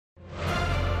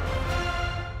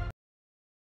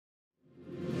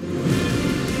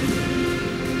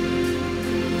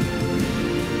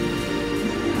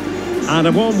And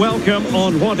a warm welcome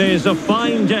on what is a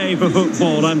fine day for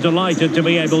football. I'm delighted to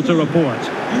be able to report.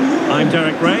 I'm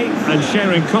Derek Ray, and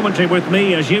sharing commentary with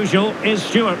me as usual is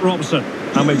Stuart Robson.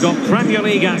 And we've got Premier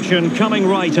League action coming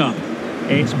right up.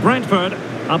 It's Brentford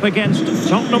up against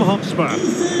Tottenham Hotspur.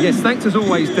 Yes, thanks as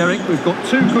always, Derek. We've got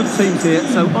two good teams here,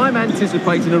 so I'm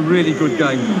anticipating a really good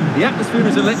game. The atmosphere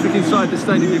is electric inside the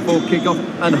stadium before kick-off,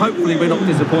 and hopefully we're not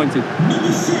disappointed.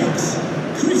 Number 6,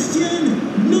 Christian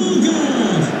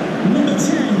Norgard. Number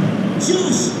 10,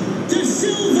 Josh Da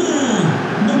Silva.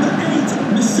 Number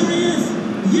 8, Messiah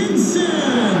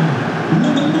Jensen.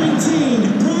 Number 19,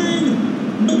 Brian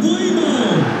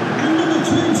Mabuemo. And number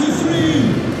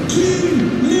 23,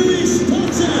 Kim Lewis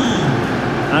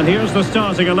Potter. And here's the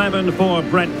starting 11 for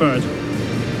Brentford.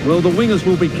 Well, the wingers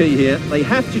will be key here. They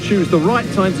have to choose the right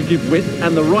time to give width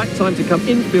and the right time to come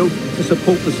infield to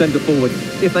support the centre-forward.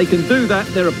 If they can do that,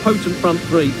 they're a potent front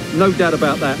three. No doubt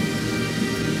about that.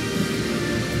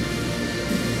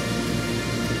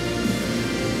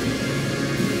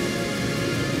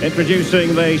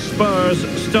 Introducing the Spurs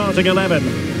starting 11.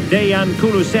 Dejan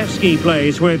Kulusevski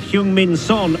plays with Heung-min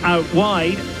Son out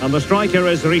wide, and the striker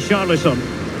is Richarlison.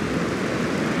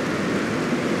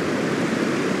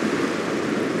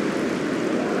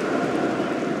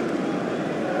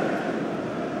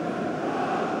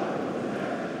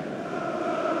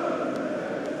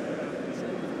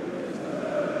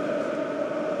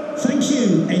 Thank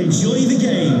you. Enjoy the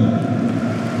game.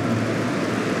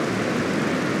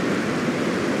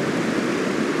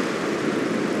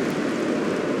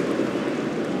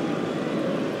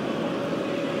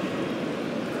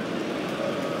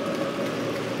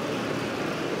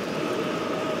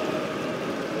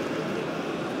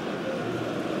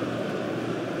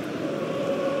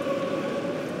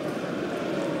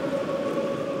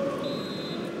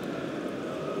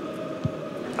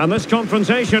 And this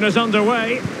confrontation is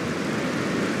underway.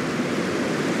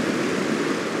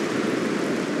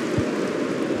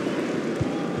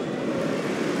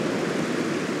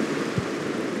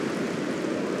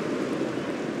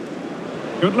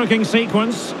 Good-looking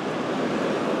sequence.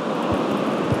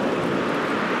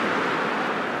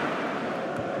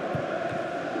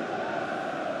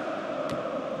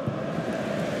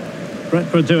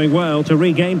 Brentford doing well to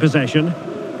regain possession.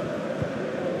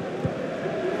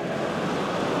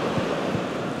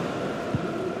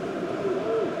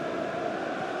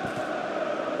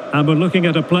 And we're looking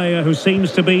at a player who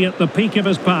seems to be at the peak of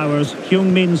his powers,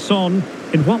 Heung-min Son.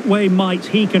 In what way might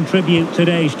he contribute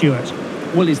today, Stuart?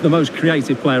 Well, he's the most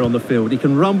creative player on the field. He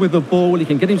can run with the ball, he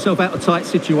can get himself out of tight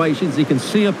situations, he can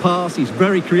see a pass, he's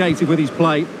very creative with his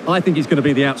play. I think he's going to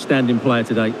be the outstanding player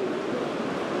today.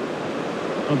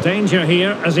 Well, danger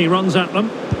here as he runs at them.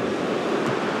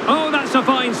 Oh, that's a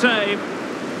fine save.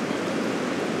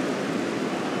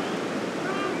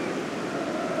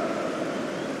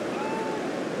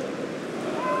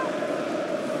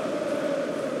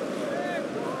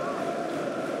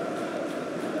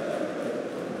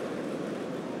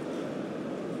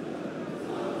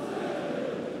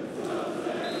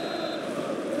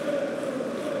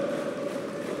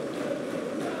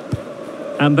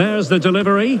 And there's the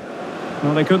delivery.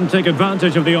 Well, they couldn't take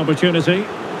advantage of the opportunity.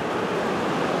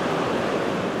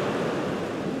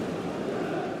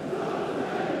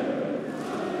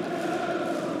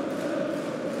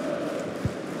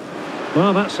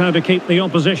 Well, that's how to keep the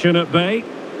opposition at bay.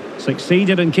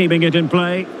 Succeeded in keeping it in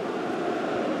play.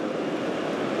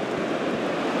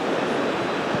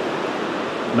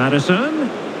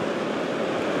 Madison.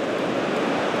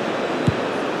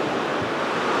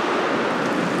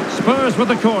 Spurs with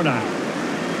the corner.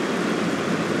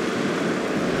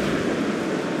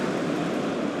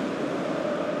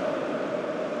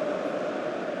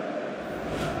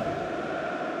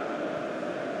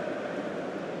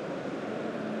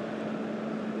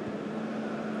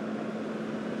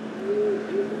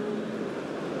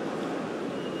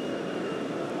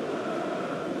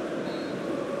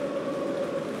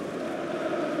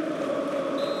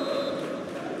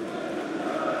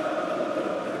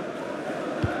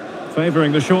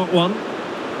 Favouring the short one.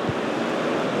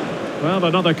 Well,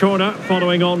 another corner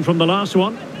following on from the last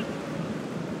one.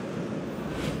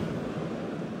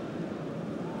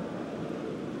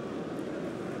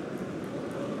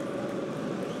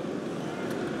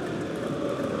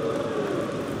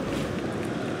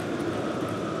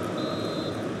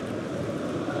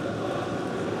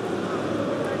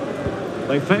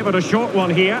 They favoured a short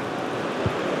one here.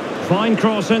 Fine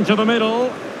cross into the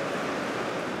middle.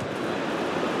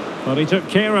 But he took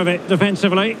care of it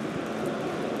defensively.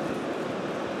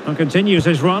 And continues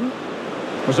his run.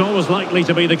 Was always likely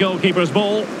to be the goalkeeper's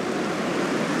ball.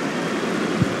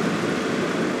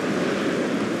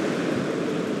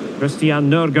 Christian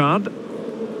Nørgaard.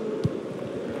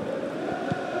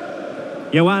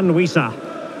 Johan Wissa.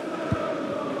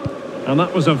 And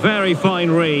that was a very fine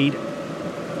read.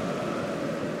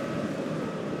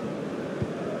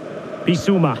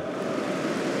 Bissouma.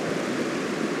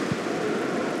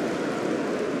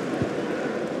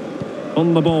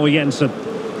 On the ball, Jensen.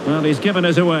 Well, he's given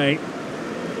us away.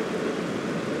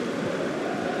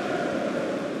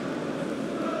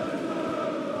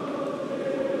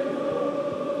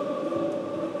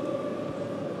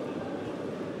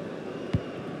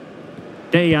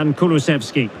 Dejan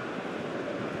Kulusevski.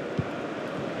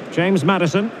 James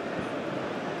Maddison.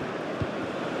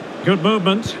 Good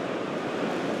movement.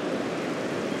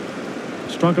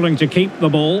 Struggling to keep the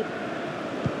ball.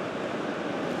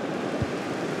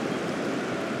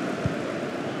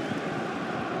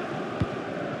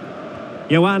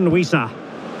 Johan Wissa.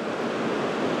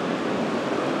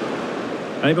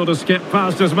 Able to skip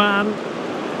past his man.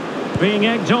 Being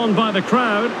egged on by the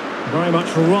crowd. Very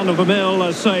much run-of-the-mill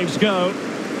as saves go.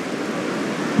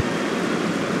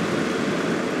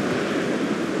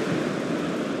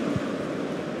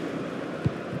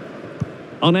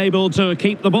 Unable to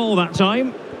keep the ball that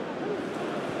time.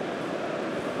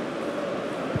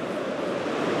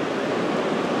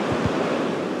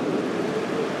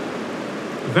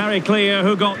 Very clear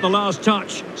who got the last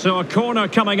touch, so a corner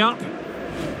coming up.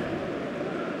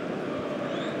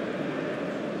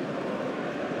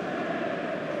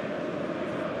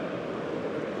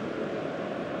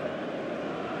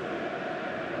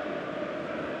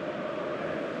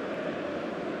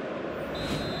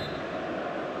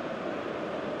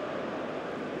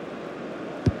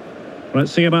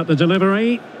 Let's see about the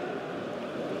delivery.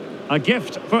 A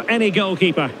gift for any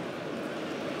goalkeeper.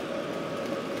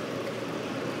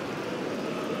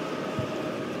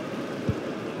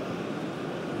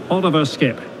 Oliver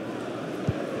Skip.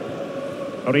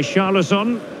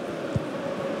 Richarlison.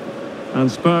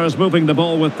 And Spurs moving the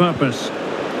ball with purpose.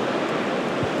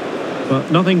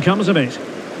 But nothing comes of it.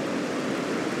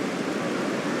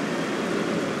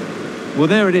 Well,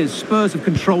 there it is. Spurs have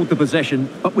controlled the possession,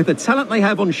 but with the talent they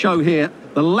have on show here,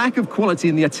 the lack of quality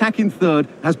in the attacking third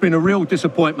has been a real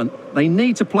disappointment. They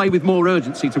need to play with more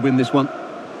urgency to win this one.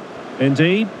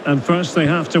 Indeed, and first they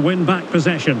have to win back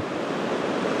possession.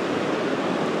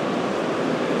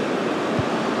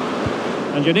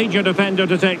 And you need your defender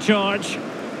to take charge.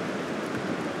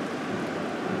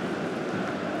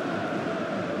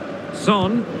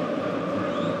 Son.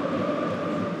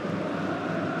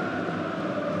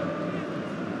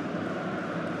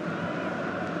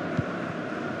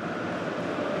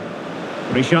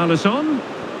 Richarlison.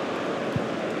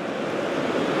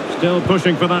 Still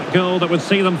pushing for that goal that would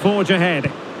see them forge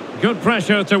ahead. Good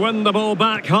pressure to win the ball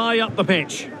back high up the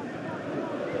pitch.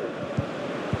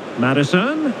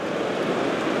 Maddison.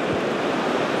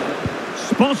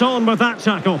 Spot on with that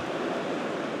tackle.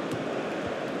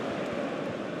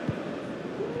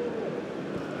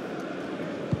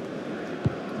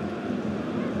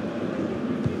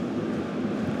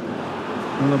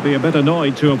 Well, they'll be a bit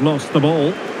annoyed to have lost the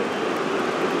ball.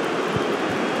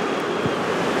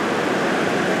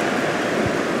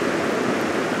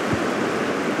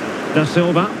 Da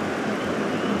Silva.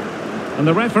 And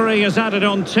the referee has added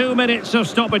on 2 minutes of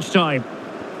stoppage time.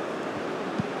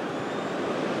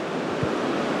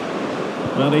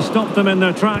 Well, he stopped them in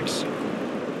their tracks.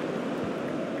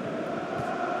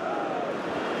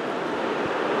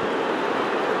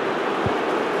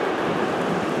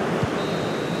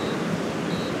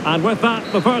 And with that,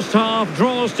 the first half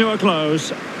draws to a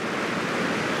close.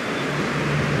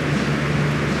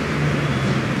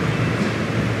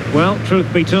 Well,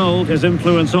 truth be told, his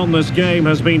influence on this game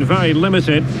has been very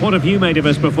limited. What have you made of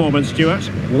his performance,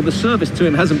 Stuart? Well, the service to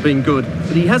him hasn't been good,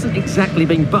 but he hasn't exactly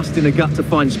been busting a gut to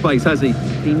find space, has he?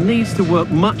 He needs to work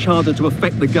much harder to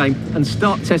affect the game and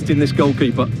start testing this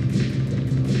goalkeeper.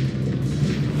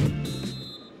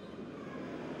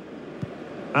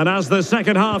 And as the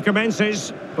second half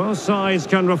commences, both sides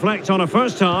can reflect on a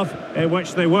first half in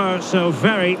which they were so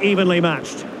very evenly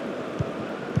matched.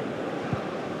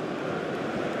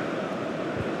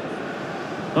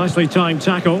 Nicely timed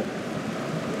tackle.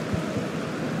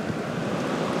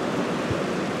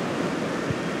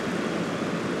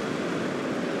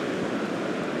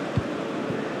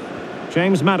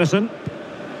 James Maddison.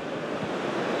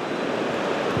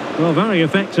 Well, very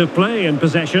effective play in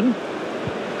possession.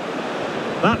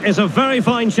 That is a very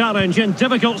fine challenge in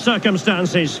difficult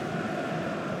circumstances.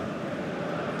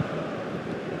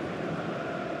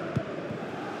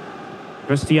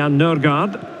 Christian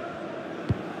Nørgaard.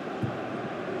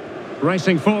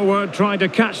 Racing forward, trying to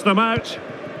catch them out.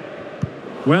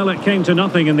 Well, it came to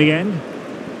nothing in the end.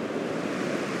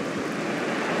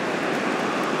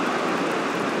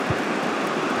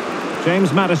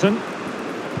 James Maddison.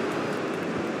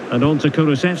 And on to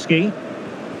Kulusevski.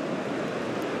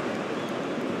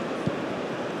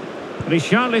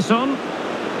 Richarlison.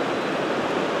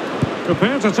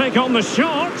 Prepared to take on the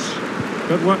shot.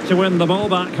 Good work to win the ball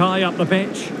back high up the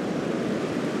pitch.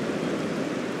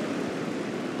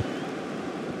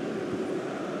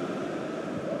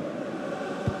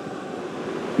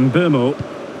 Mbumo.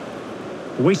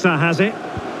 Wissa has it.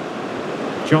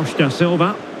 Josh Da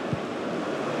Silva.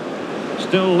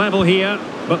 Still level here,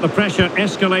 but the pressure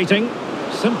escalating.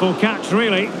 Simple catch,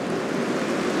 really.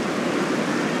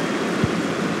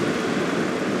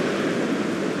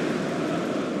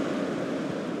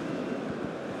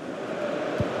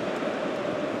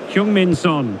 Heung-min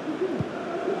Son.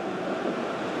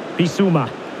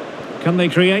 Bissouma. Can they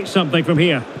create something from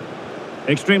here?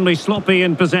 Extremely sloppy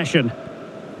in possession.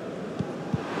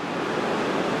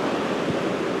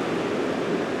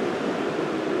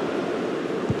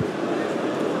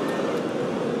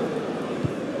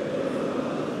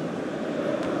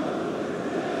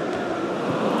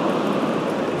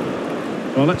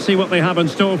 Well, let's see what they have in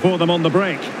store for them on the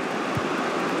break.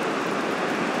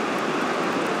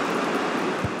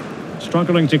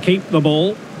 Struggling to keep the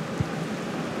ball.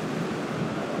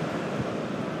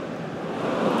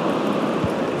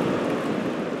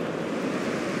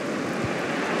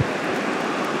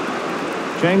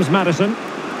 James Maddison.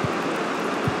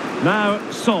 Now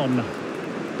Son.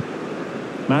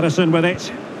 Maddison with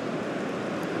it.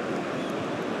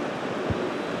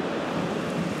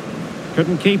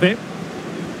 Couldn't keep it.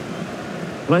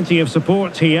 Plenty of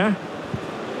support here.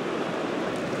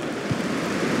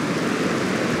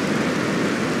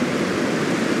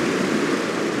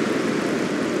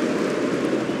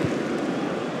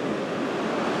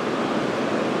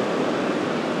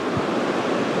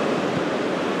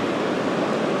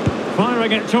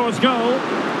 Firing it towards goal.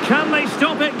 Can they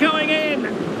stop it going in?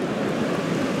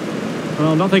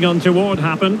 Well, nothing untoward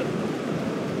happened.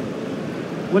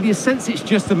 Well, you sense it's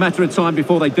just a matter of time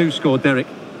before they do score, Derek.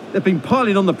 They've been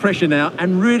piling on the pressure now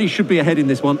and really should be ahead in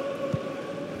this one.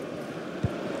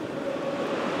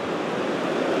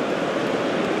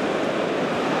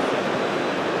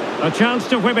 A chance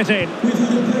to whip it in. We've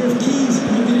had a pair of keys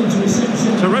moving into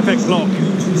reception. Terrific block.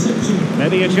 Into reception.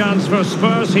 Maybe a chance for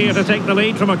Spurs here to take the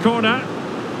lead from a corner.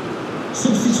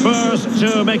 Spurs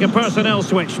to make a personnel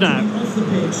switch now. Off the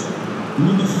pitch,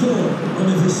 number 4,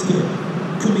 Oliver Skip.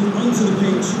 Coming onto the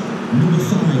pitch, number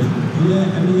 5,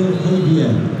 Pierre-Emile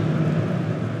Højbjerg.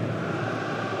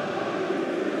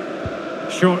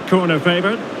 Short corner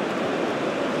favoured.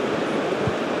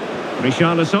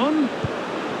 Richarlison.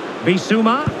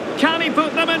 Bissouma. Can he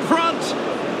put them in front?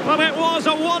 Well, it was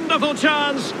a wonderful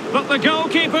chance, but the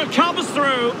goalkeeper comes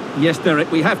through. Yes,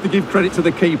 Derek, we have to give credit to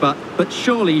the keeper, but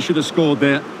surely he should have scored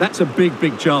there. That's a big,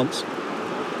 big chance.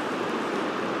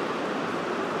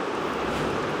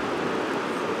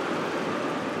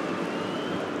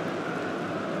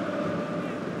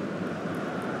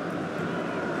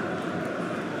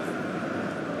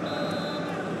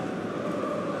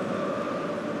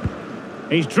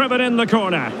 He's driven in the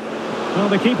corner. Well,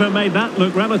 the keeper made that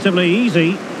look relatively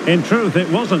easy. In truth, it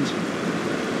wasn't.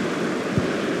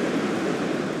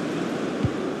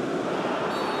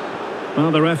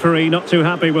 Well, the referee not too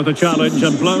happy with the challenge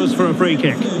and blows for a free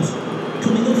kick.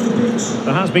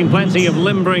 There has been plenty of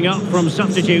limbering up from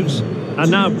substitutes,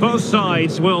 and now both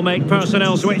sides will make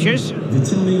personnel switches.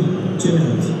 Vitaly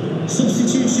Janelt.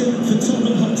 Substitution for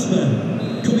Tottenham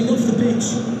Hotspur. Coming off the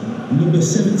pitch, number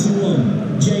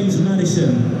 71, James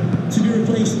Maddison. To be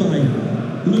replaced by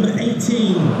number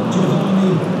 18, Giovanni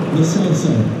Lo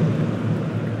Celso.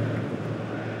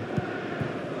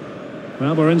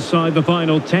 Well, we're inside the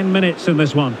final 10 minutes in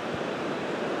this one.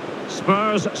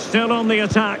 Spurs still on the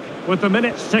attack with the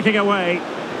minutes ticking away.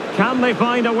 Can they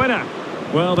find a winner?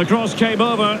 Well, the cross came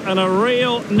over and a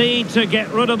real need to get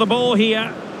rid of the ball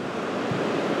here.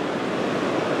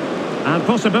 And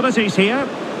possibilities here.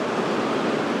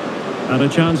 And a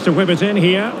chance to whip it in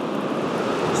here.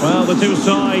 Well, the two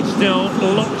sides still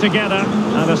locked together,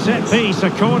 and a set piece, a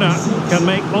corner, can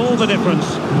make all the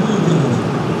difference.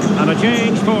 And a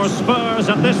change for Spurs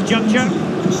at this juncture.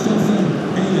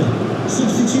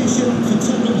 Substitution for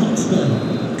Tottenham Hotspur.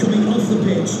 Coming off the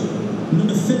pitch,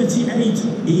 number 38,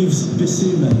 Yves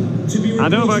Bissouma.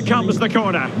 And over comes the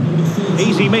corner.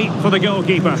 Easy meat for the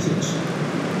goalkeeper.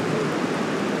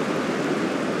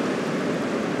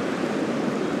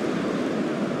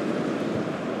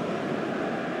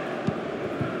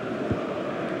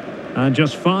 And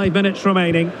just 5 minutes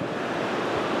remaining.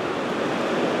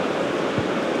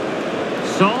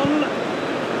 Son.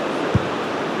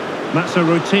 That's a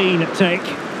routine take.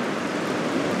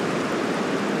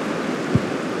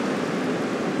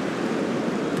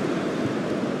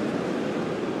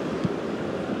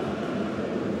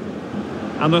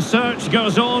 And the search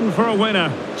goes on for a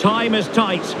winner. Time is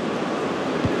tight.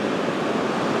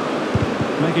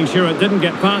 Making sure it didn't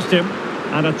get past him.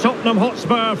 And a Tottenham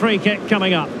Hotspur free kick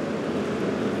coming up.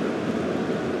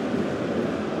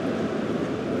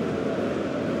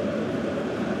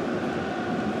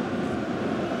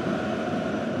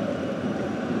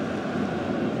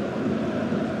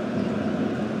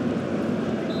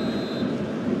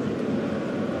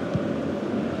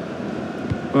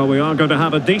 Well, we are going to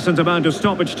have a decent amount of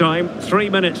stoppage time. 3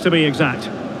 minutes to be exact.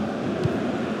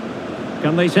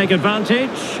 Can they take advantage?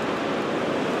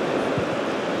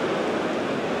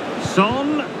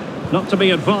 Son, not to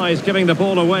be advised giving the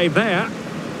ball away there.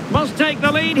 Must take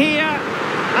the lead here.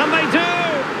 And they do!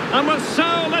 And with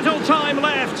so little time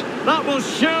left, that will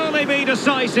surely be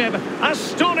decisive.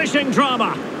 Astonishing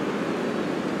drama.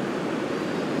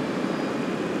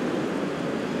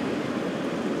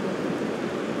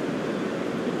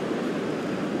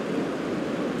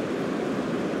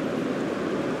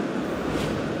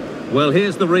 Well,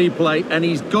 here's the replay, and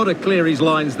he's got to clear his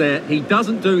lines there. He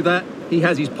doesn't do that. He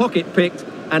has his pocket picked,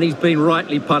 and he's been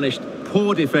rightly punished.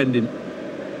 Poor defending.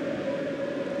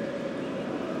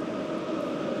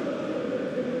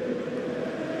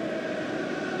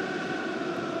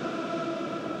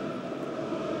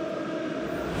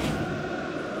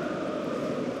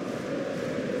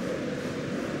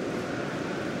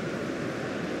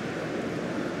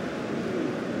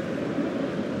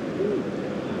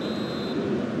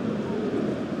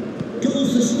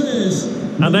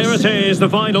 And there it is, the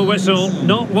final whistle.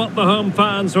 Not what the home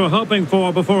fans were hoping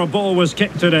for before a ball was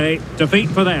kicked today. Defeat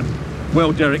for them.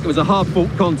 Well, Derek, it was a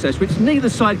hard-fought contest, which neither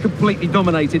side completely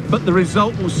dominated, but the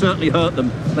result will certainly hurt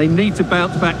them. They need to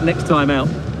bounce back next time out.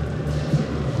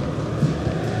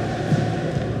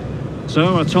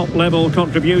 So, a top-level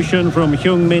contribution from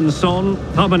Heung-min Son.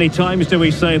 How many times do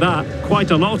we say that?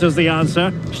 Quite a lot is the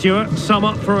answer. Stuart, sum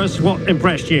up for us what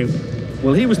impressed you.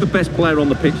 Well, he was the best player on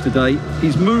the pitch today.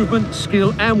 His movement,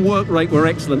 skill and work rate were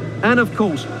excellent. And, of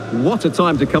course, what a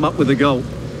time to come up with a goal.